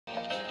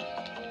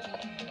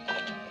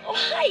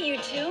Hi, you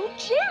two.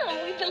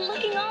 Jem, we've been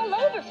looking all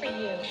over for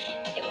you.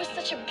 It was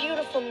such a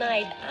beautiful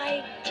night.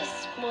 I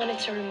just wanted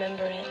to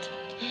remember it.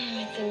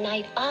 It's a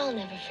night I'll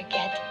never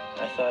forget.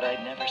 I thought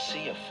I'd never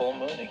see a full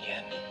moon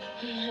again.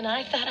 And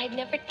I thought I'd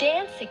never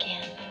dance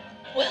again.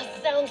 Well,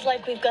 sounds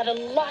like we've got a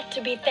lot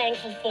to be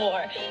thankful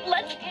for.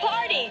 Let's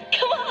party!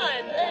 Come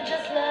on!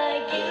 Just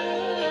like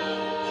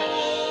you.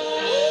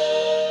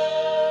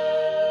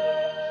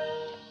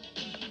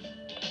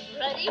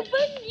 Ready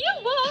when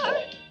you are.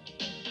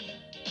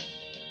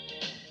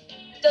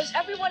 Does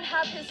everyone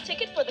have his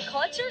ticket for the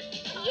concert?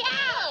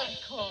 Yeah,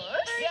 of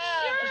course.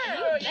 Yeah,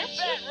 Sure. you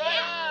bet.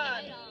 Right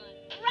on.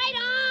 Right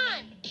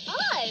on.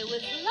 I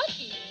was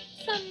lucky.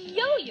 Some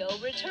yo-yo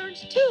returned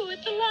two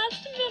at the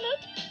last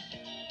minute.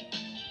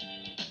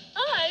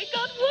 I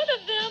got one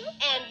of them.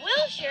 And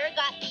Wilshire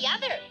got the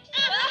other.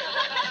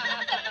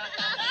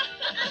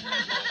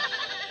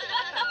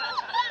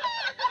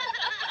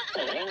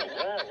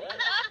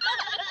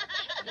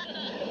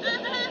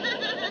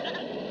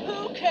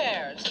 Who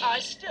cares? I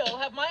still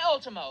have my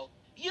Ultimo.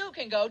 You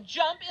can go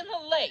jump in the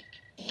lake.